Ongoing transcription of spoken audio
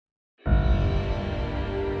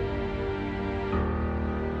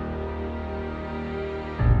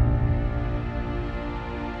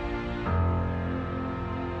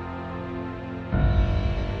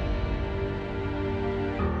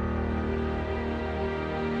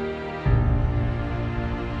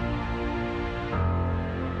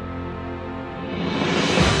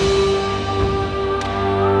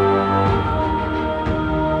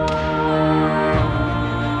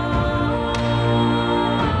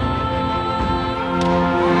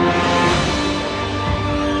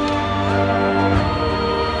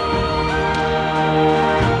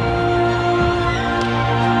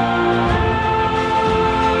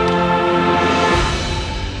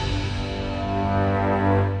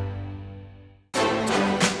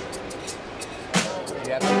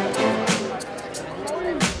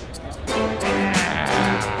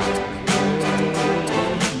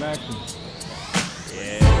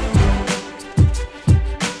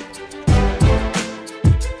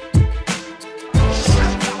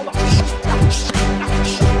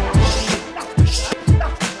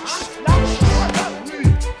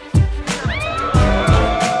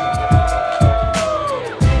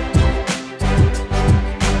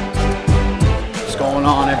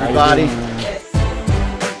going on, everybody?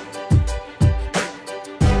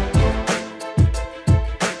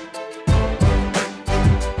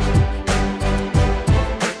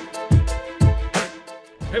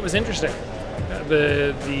 It was interesting.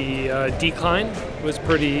 The decline was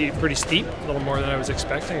pretty steep, a little more than I was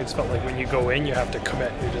expecting. It just felt like when you go in, you have to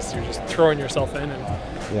commit. You're just throwing yourself in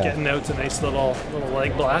and getting out a nice little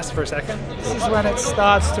leg blast for a second. This is when it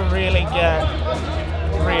starts to really get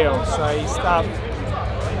real. So you start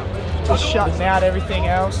just shutting out everything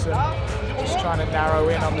else and just trying to narrow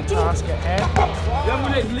in on the task at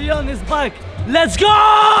hand. Leon is back. Let's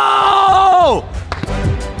go!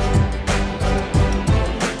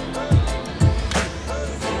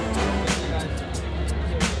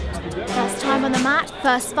 First time on the mat,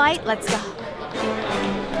 first fight, let's go.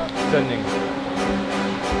 Sending.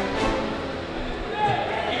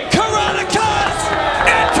 Karateka's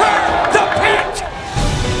enter the pit!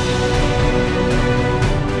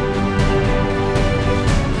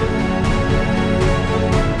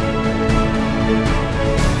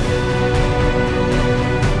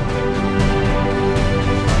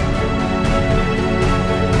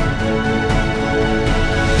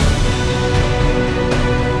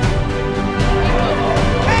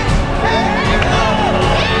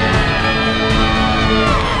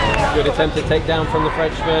 Good attempted takedown from the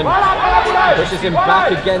Frenchman. Pushes him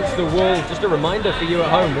back against the wall. Just a reminder for you at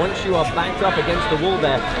home, once you are backed up against the wall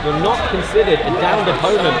there, you're not considered a downed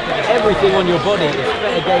opponent. Everything on your body is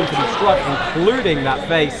fair game to be struck, including that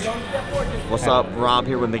face. What's up? Rob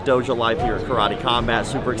here with McDojo Live here at Karate Combat.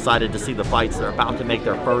 Super excited to see the fights. They're about to make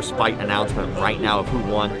their first fight announcement right now of who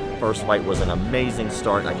won. First fight was an amazing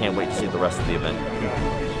start. I can't wait to see the rest of the event.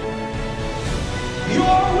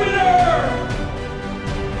 Your winner!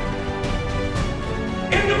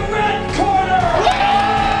 In the red corner!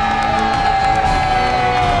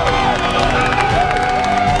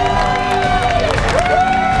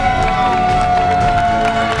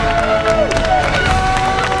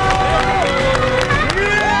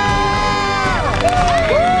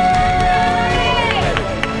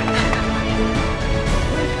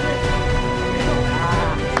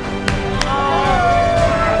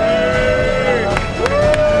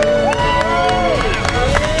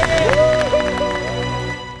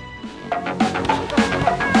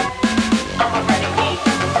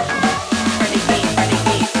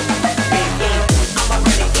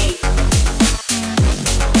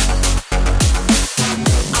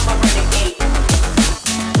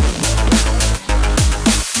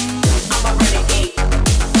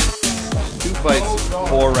 Fights,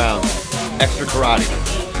 4 rounds, extra karate.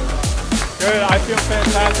 Good, I feel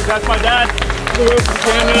fantastic. That's my dad. Hello from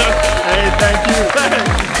Canada. Hey, thank you. Thanks.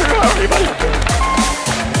 Everybody.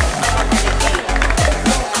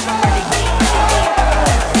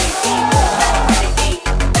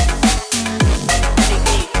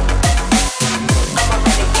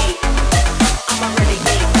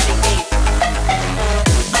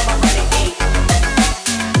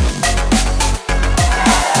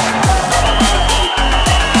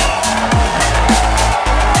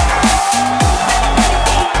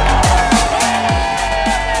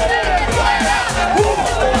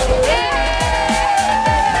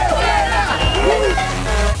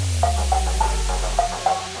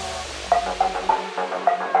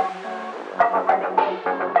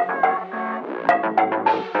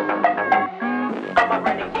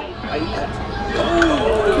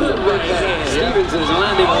 Stevenson's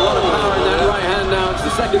landing a lot of power in that right hand now. It's the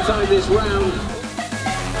second time this round.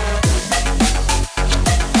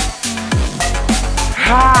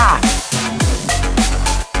 Ha!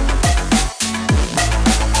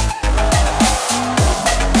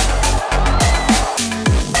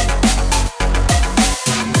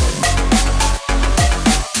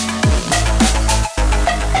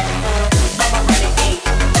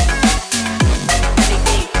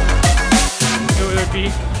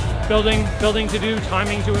 Building to do,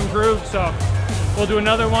 timing to improve. So we'll do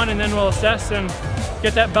another one and then we'll assess and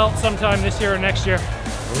get that belt sometime this year or next year.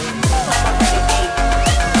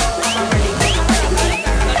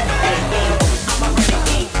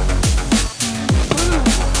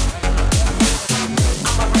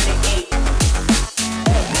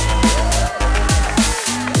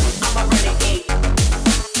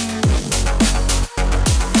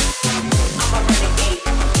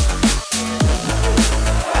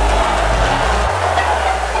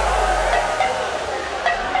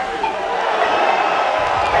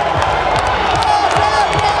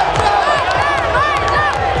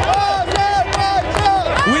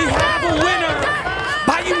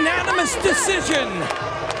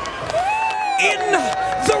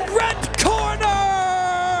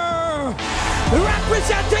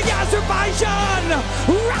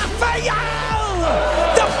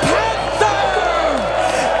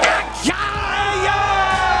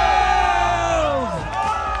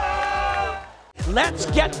 Let's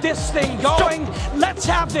get this thing going. Let's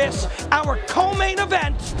have this, our co-main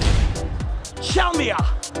event. Chalmia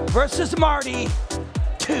versus Marty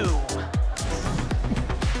 2.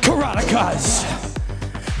 Karatikas,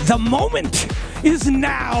 the moment is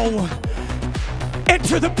now.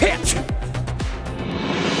 Enter the pit.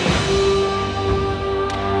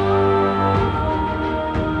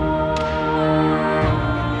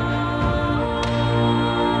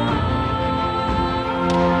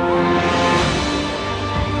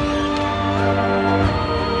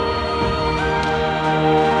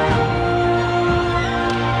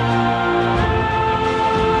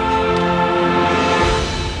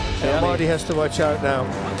 Marty has to watch out now.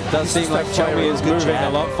 Does seem like Chelmy is moving a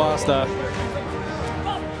lot faster.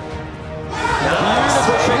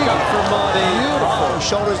 Beautiful pick up from Marty. Beautiful.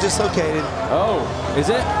 Shoulder's dislocated. Oh, is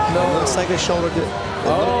it? No, it looks like a shoulder.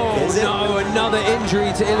 Oh, is it? no, another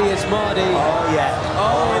injury to Ilias Marty. Oh, yeah.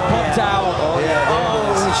 Oh, it popped out. Oh, yeah.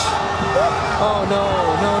 Oh, no.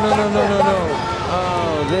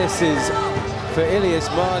 Oh, this is, for Ilias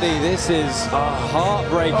Marty, this is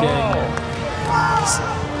heartbreaking.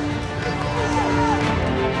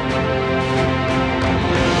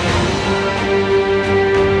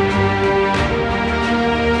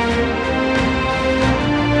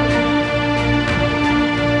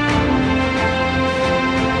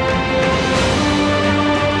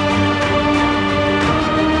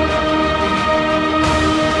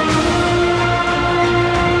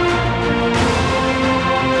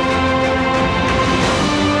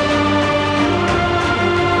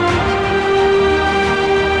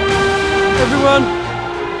 Everyone,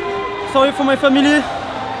 sorry for my family,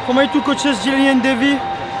 for my two coaches, Jilly and Davy.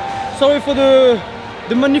 Sorry for the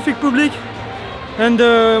magnifique public, and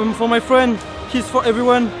for my friend, kiss for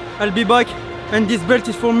everyone. I'll be back, and this belt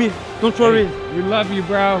is for me. Don't worry. We love you,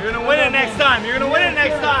 bro. You're gonna win it next time. You're gonna win it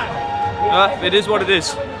next time. It is what it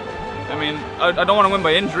is. I mean, I don't want to win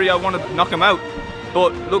by injury. I want to knock him out.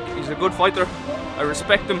 But look, he's a good fighter. I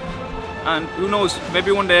respect him, and who knows?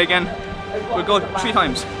 Maybe one day again we'll go 3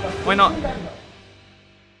 times. Why not?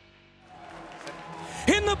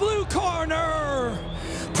 In the blue corner,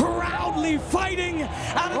 proudly fighting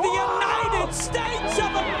out of the United States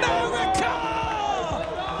of America,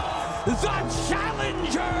 the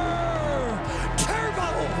challenger, Turbo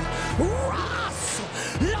Ross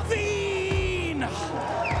Levine,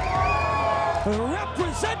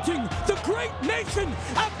 representing the great nation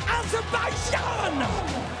of Azerbaijan.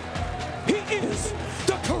 He is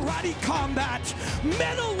the Karate Combat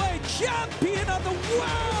middleweight champion of the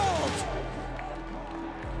world,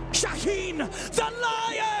 Shaheen the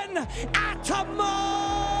Lion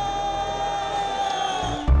Atamov!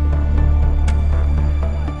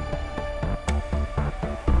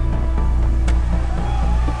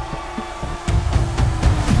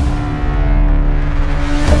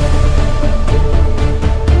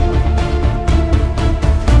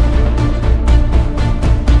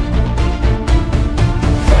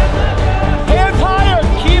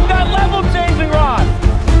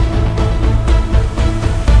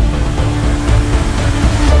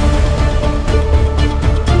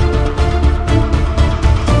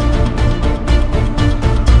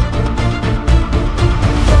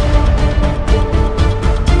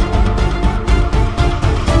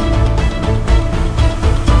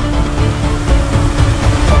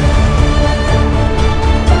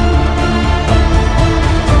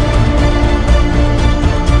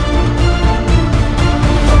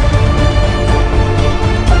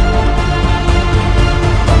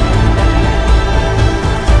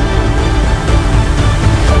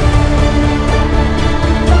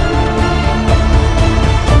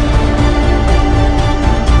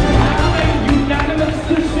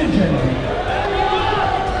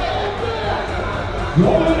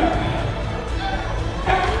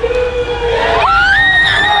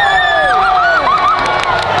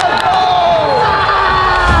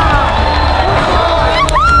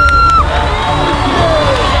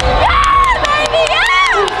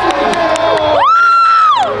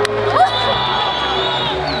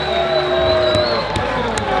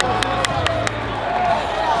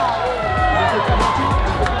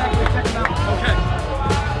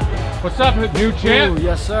 What's up, new champ? Ooh,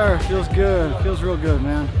 yes, sir. Feels good. Feels real good,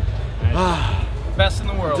 man. Best in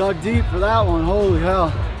the world. Dug deep for that one. Holy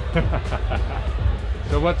hell.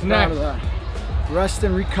 So what's Proud next? of that.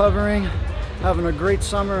 Resting, recovering, having a great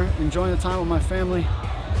summer, enjoying the time with my family,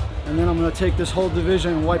 and then I'm going to take this whole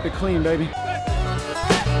division and wipe it clean, baby.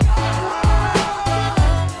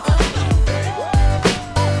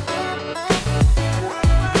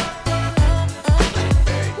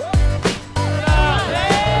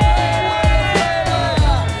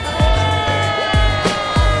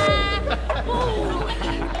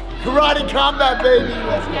 Karate Combat, baby.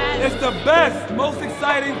 It's the best, most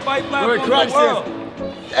exciting fight platform in the world.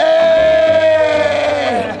 Hey!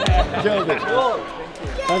 Killed it.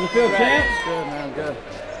 How's it feel, champ? Good, man, good.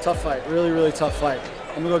 Tough fight, really, really tough fight.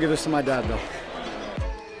 I'm gonna go give this to my dad, though.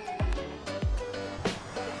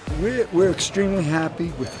 We're extremely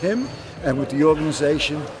happy with him and with the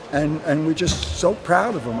organization, and we're just so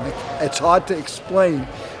proud of him. It's hard to explain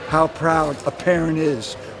how proud a parent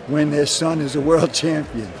is when their son is a world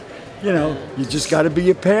champion. You know, you just got to be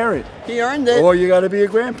a parent. He earned it. Or you got to be a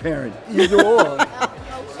grandparent, either or.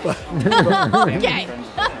 Okay.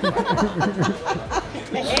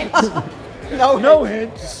 No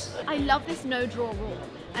hints. I love this no draw rule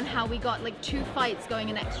and how we got like 2 fights going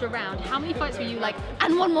an extra round. How many fights were you like,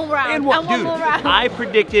 and one more round, and one more round? I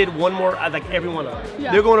predicted one more, like every one of them.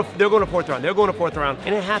 Yeah. They're going to 4th round. They're going to 4th round,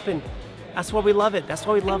 and it happened. That's why we love it. That's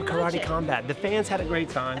why we love Karate Combat. The fans had a great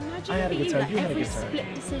time. Imagine I had a good time. You had a every good time.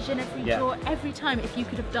 split decision, every Yeah. draw, every time if you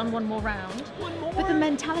could have done one more round. But the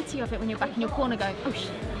mentality of it when you're back in your corner going, oh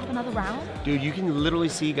shit, I have another round? Dude, you can literally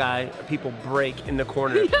see people break in the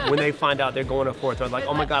corner when they find out they're going to 4th round. Like,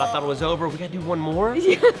 oh my God, I thought it was over. We got to do one more?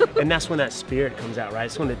 And that's when that spirit comes out, right?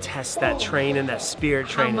 It's when to test that training, that spirit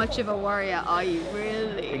training. How much of a warrior are you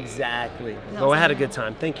really? Exactly. That Well, was I had a good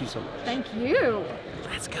time. Thank you so much. Thank you.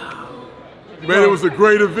 Let's go. Man, it was a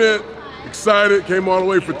great event. Excited, came all the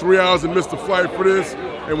way for 3 hours and missed a flight for this,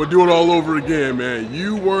 and we'll do it all over again, man.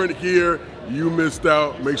 You weren't here, you missed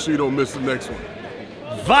out. Make sure you don't miss the next one.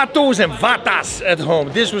 Vatos and Vatas at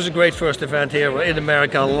home. This was a great first event here in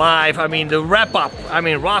America live. I mean, the wrap up. I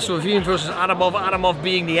mean, Ross Levine versus Adamov. Adamov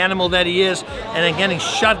being the animal that he is, and then getting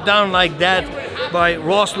shut down like that by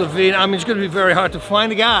Ross Levine. I mean, it's going to be very hard to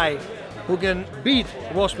find a guy who can beat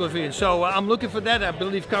Ross Levine. So I'm looking for that. I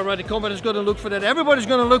believe Karate Combat is going to look for that. Everybody's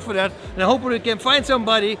going to look for that. And I hope we can find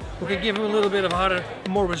somebody who can give him a little bit of harder,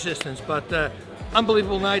 more resistance. But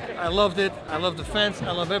unbelievable night. I loved it. I love the fans.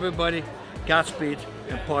 I love everybody. Godspeed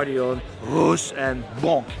and party on. Roos and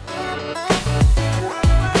bonk.